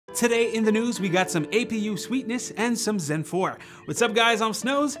Today in the news, we got some APU sweetness and some Zen 4. What's up guys, I'm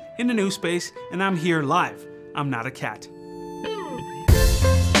Snows in the news space and I'm here live. I'm not a cat.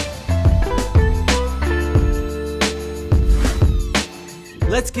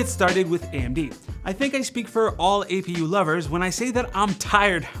 Let's get started with AMD. I think I speak for all APU lovers when I say that I'm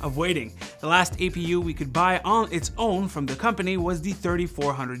tired of waiting. The last APU we could buy on its own from the company was the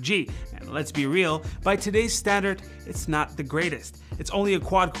 3400G. And let's be real, by today's standard, it's not the greatest. It's only a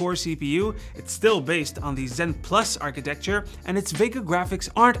quad-core CPU, it's still based on the Zen Plus architecture, and its Vega graphics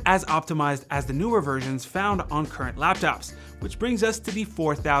aren't as optimized as the newer versions found on current laptops. Which brings us to the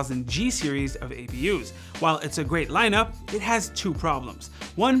 5000G series of APUs. While it's a great lineup, it has two problems.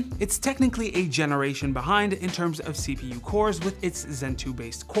 One, it's technically a generation behind in terms of CPU cores with its Zen 2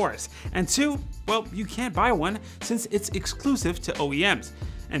 based cores. And two, well, you can't buy one since it's exclusive to OEMs.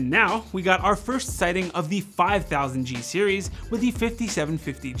 And now we got our first sighting of the 5000G series with the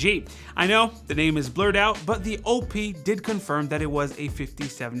 5750G. I know the name is blurred out, but the OP did confirm that it was a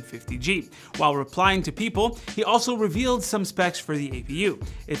 5750G. While replying to people, he also revealed some specs for the APU.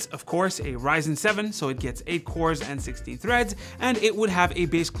 It's of course a Ryzen 7, so it gets 8 cores and 16 threads, and it would have a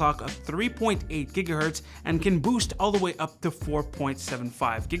base clock of 3.8 GHz and can boost all the way up to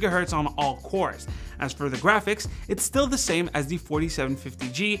 4.75 GHz on all cores. As for the graphics, it's still the same as the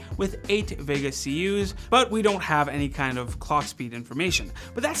 4750G with 8 Vega CUs, but we don't have any kind of clock speed information.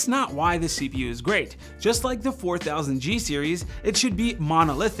 But that's not why the CPU is great. Just like the 4000G series, it should be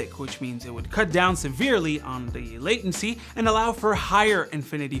monolithic, which means it would cut down severely on the latency and allow for higher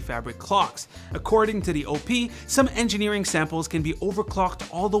Infinity Fabric clocks. According to the OP, some engineering samples can be overclocked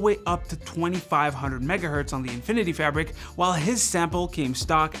all the way up to 2500 MHz on the Infinity Fabric, while his sample came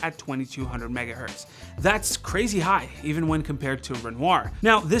stock at 2200 MHz. That's crazy high, even when compared to Renoir.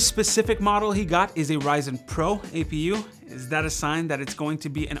 Now, this specific model he got is a Ryzen Pro APU. Is that a sign that it's going to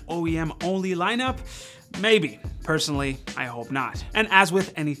be an OEM-only lineup? Maybe. Personally, I hope not. And as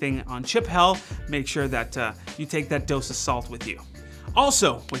with anything on chip hell, make sure that you take that dose of salt with you.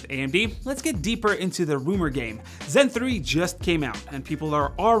 Also, with AMD, let's get deeper into the rumor game. Zen 3 just came out, and people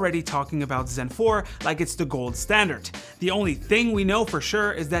are already talking about Zen 4 like it's the gold standard. The only thing we know for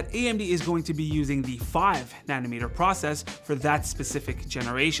sure is that AMD is going to be using the 5nm process for that specific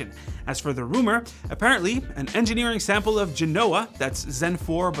generation. As for the rumor, apparently an engineering sample of Genoa, that's Zen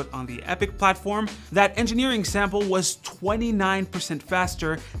 4 but on the EPYC platform, that engineering sample was 29%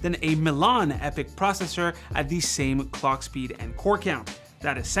 faster than a Milan EPYC processor at the same clock speed and core count.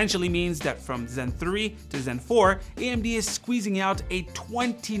 That essentially means that from Zen 3 to Zen 4, AMD is squeezing out a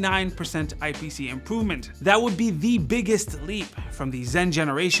 29% IPC improvement. That would be the biggest leap from the Zen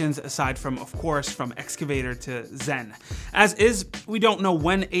generations, aside from, of course, from Excavator to Zen. As is, we don't know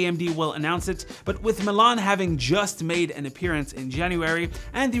when AMD will announce it, but with Milan having just made an appearance in January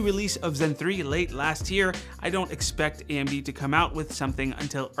and the release of Zen 3 late last year, I don't expect AMD to come out with something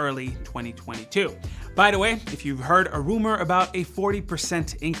until early 2022. By the way, if you've heard a rumor about a 40%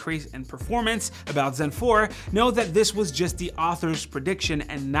 increase in performance about Zen 4, know that this was just the author's prediction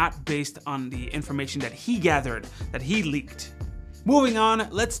and not based on the information that he gathered, that he leaked. Moving on,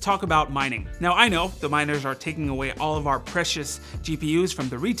 let's talk about mining. Now I know the miners are taking away all of our precious GPUs from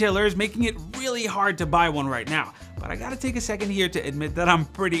the retailers, making it really hard to buy one right now. But I gotta take a second here to admit that I'm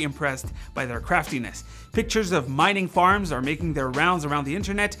pretty impressed by their craftiness. Pictures of mining farms are making their rounds around the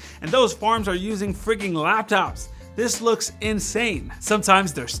internet, and those farms are using frigging laptops. This looks insane.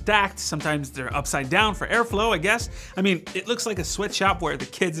 Sometimes they're stacked, sometimes they're upside down for airflow, I guess. I mean, it looks like a sweatshop where the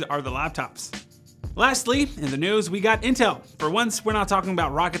kids are the laptops. Lastly, in the news, we got Intel. For once, we're not talking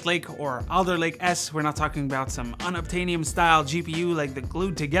about Rocket Lake or Alder Lake S. We're not talking about some unobtainium style GPU like the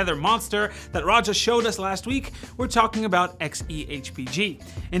glued together monster that Raja showed us last week. We're talking about XeHPG,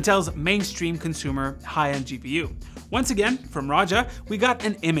 Intel's mainstream consumer high-end GPU. Once again, from Raja, we got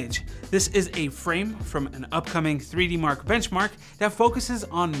an image. This is a frame from an upcoming 3D Mark benchmark that focuses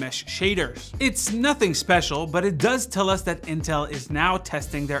on mesh shaders. It's nothing special, but it does tell us that Intel is now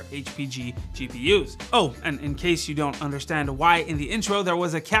testing their HPG GPUs. Oh, and in case you don't understand why in the intro there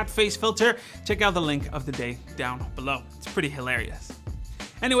was a cat face filter, check out the link of the day down below. It's pretty hilarious.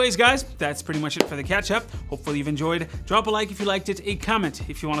 Anyways guys, that's pretty much it for the catch up. Hopefully you've enjoyed. Drop a like if you liked it, a comment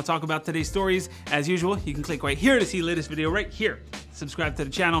if you want to talk about today's stories. As usual, you can click right here to see the latest video right here. Subscribe to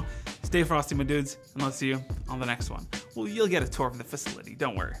the channel. Stay frosty my dudes, and I'll see you on the next one. Well, you'll get a tour of the facility,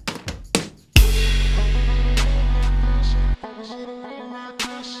 don't worry.